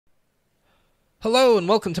Hello and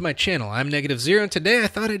welcome to my channel. I'm Negative Zero, and today I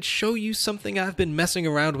thought I'd show you something I've been messing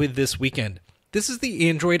around with this weekend. This is the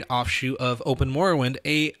Android offshoot of OpenMW,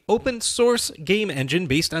 a open source game engine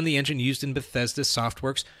based on the engine used in Bethesda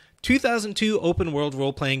Softworks' 2002 open world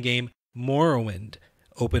role-playing game Morrowind.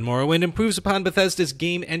 OpenMW improves upon Bethesda's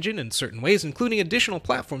game engine in certain ways, including additional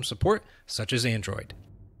platform support such as Android.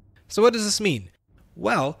 So what does this mean?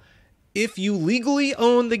 Well, if you legally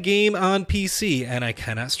own the game on PC, and I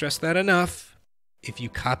cannot stress that enough, if you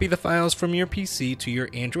copy the files from your PC to your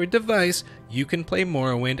Android device, you can play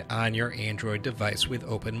Morrowind on your Android device with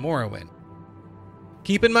OpenMW.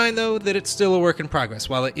 Keep in mind, though, that it's still a work in progress.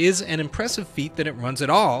 While it is an impressive feat that it runs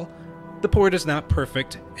at all, the port is not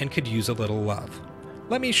perfect and could use a little love.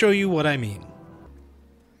 Let me show you what I mean.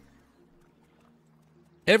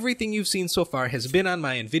 Everything you've seen so far has been on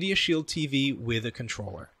my Nvidia Shield TV with a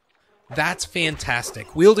controller. That's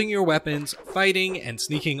fantastic. Wielding your weapons, fighting, and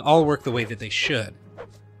sneaking all work the way that they should.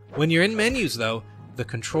 When you're in menus, though, the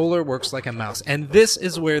controller works like a mouse, and this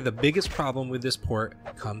is where the biggest problem with this port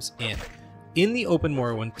comes in. In the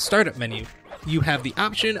OpenMW startup menu, you have the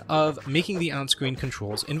option of making the on-screen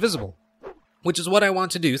controls invisible, which is what I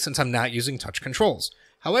want to do since I'm not using touch controls.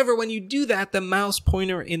 However, when you do that, the mouse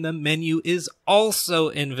pointer in the menu is also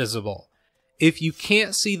invisible. If you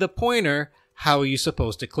can't see the pointer, how are you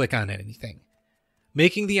supposed to click on anything?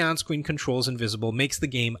 Making the on-screen controls invisible makes the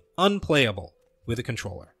game unplayable with a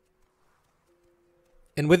controller.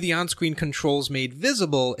 And with the on-screen controls made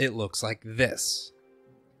visible, it looks like this.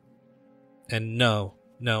 And no,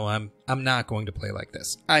 I'm not going to play like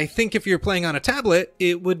this. I think if you're playing on a tablet,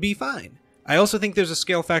 it would be fine. I also think there's a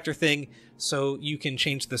scale factor thing, so you can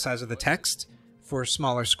change the size of the text for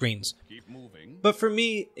smaller screens. But for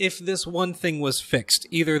me, if this one thing was fixed,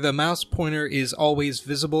 either the mouse pointer is always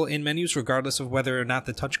visible in menus regardless of whether or not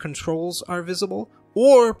the touch controls are visible,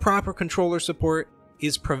 or proper controller support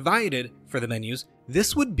is provided for the menus,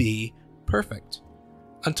 this would be perfect.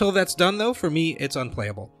 Until that's done, though, for me, it's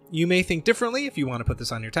unplayable. You may think differently if you want to put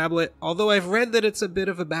this on your tablet, although I've read that it's a bit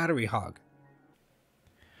of a battery hog.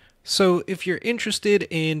 So if you're interested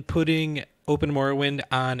in putting OpenMW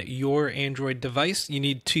on your Android device, you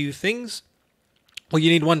need two things. Well, you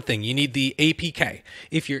need one thing. You need the APK.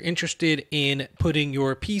 If you're interested in putting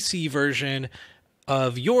your PC version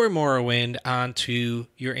of your Morrowind onto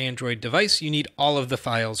your Android device, you need all of the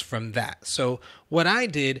files from that. So what I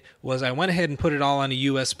did was I went ahead and put it all on a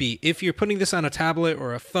USB. If you're putting this on a tablet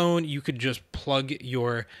or a phone, you could just plug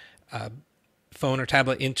your phone or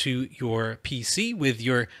tablet into your PC with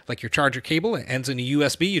your charger cable. It ends in a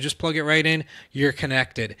USB. You just plug it right in. You're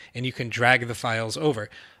connected, and you can drag the files over.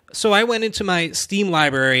 So I went into my Steam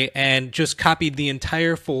library and just copied the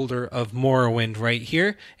entire folder of Morrowind right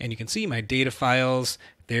here. And you can see my data files.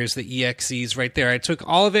 There's the EXEs right there. I took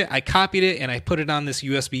all of it, I copied it, and I put it on this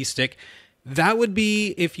USB stick. That would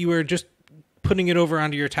be, if you were just putting it over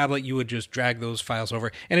onto your tablet, you would just drag those files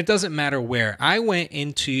over. And it doesn't matter where. I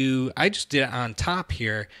just did it on top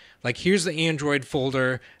here. Like, here's the Android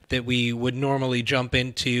folder that we would normally jump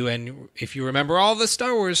into, and if you remember all the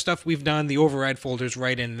Star Wars stuff we've done, the override folder's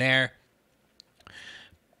right in there.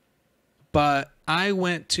 But I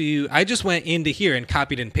just went into here and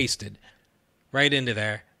copied and pasted right into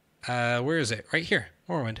there. Where is it? Right here,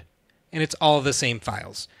 Morrowind. And it's all the same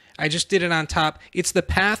files. I just did it on top. It's the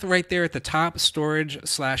path right there at the top,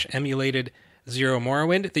 storage/emulated 0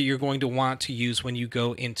 Morrowind, that you're going to want to use when you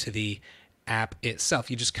go into the app itself.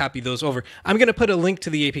 You just copy those over. I'm going to put a link to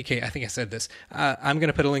the APK. I think I said this. I'm going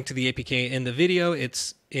to put a link to the APK in the video.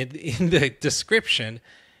 It's in the description,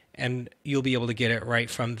 and you'll be able to get it right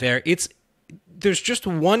from there. There's just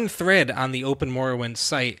one thread on the OpenMW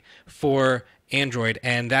site for Android,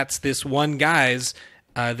 and that's this one guy's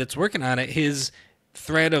that's working on it. His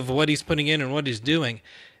thread of what he's putting in and what he's doing.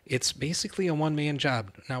 It's basically a one-man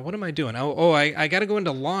job. Now, what am I doing? I got to go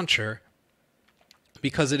into Launcher,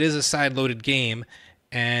 because it is a side-loaded game,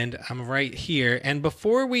 and I'm right here. And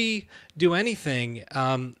before we do anything,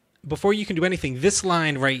 before you can do anything, this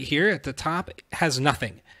line right here at the top has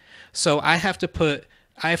nothing. So I have to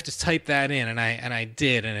type that in, and I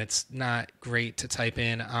did, and it's not great to type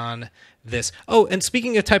in on this. Oh, and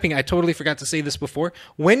speaking of typing, I totally forgot to say this before.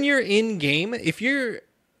 When you're in game, if you're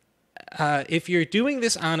doing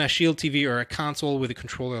this on a Shield TV or a console with a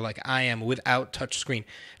controller like I am without touchscreen,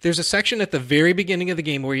 there's a section at the very beginning of the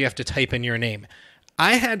game where you have to type in your name.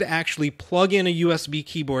 I had to actually plug in a USB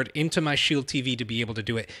keyboard into my Shield TV to be able to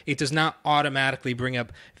do it. It does not automatically bring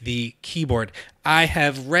up the keyboard. I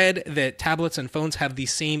have read that tablets and phones have the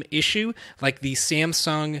same issue, like the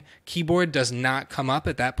Samsung keyboard does not come up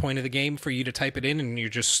at that point of the game for you to type it in, and you're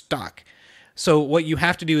just stuck. So what you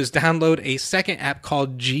have to do is download a second app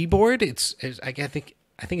called Gboard. I think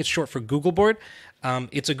it's short for Google Board.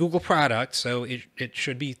 It's a Google product, so it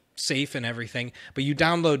should be safe and everything. But you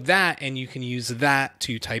download that, and you can use that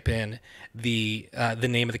to type in the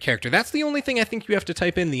name of the character. That's the only thing I think you have to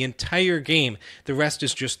type in the entire game. The rest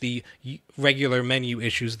is just the regular menu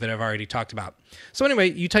issues that I've already talked about. So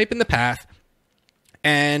anyway, you type in the path,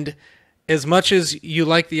 and as much as you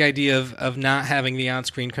like the idea of not having the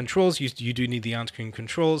on-screen controls, you do need the on-screen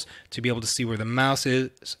controls to be able to see where the mouse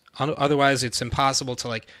is. Otherwise, it's impossible to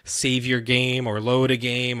like save your game or load a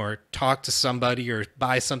game or talk to somebody or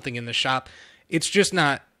buy something in the shop. It's just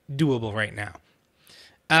not doable right now.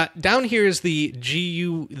 Down here is the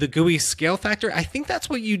GUI scale factor. I think that's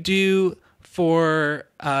what you do for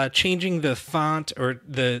changing the font or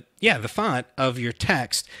the font of your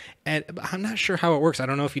text. And I'm not sure how it works. I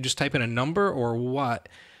don't know if you just type in a number or what,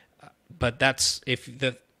 but if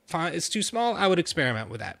the font is too small, I would experiment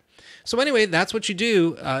with that. So anyway, that's what you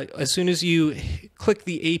do. As soon as you click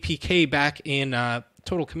the APK back in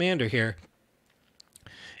Total Commander here,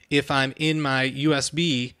 if I'm in my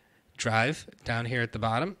USB drive down here at the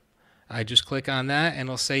bottom, I just click on that and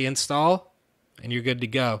it'll say install, and you're good to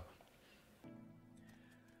go.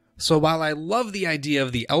 So while I love the idea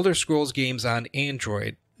of the Elder Scrolls games on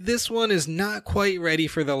Android, this one is not quite ready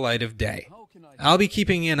for the light of day. I'll be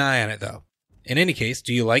keeping an eye on it though. In any case,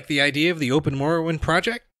 do you like the idea of the Open Morrowind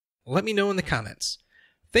project? Let me know in the comments.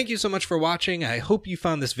 Thank you so much for watching. I hope you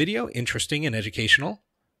found this video interesting and educational.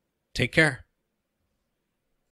 Take care.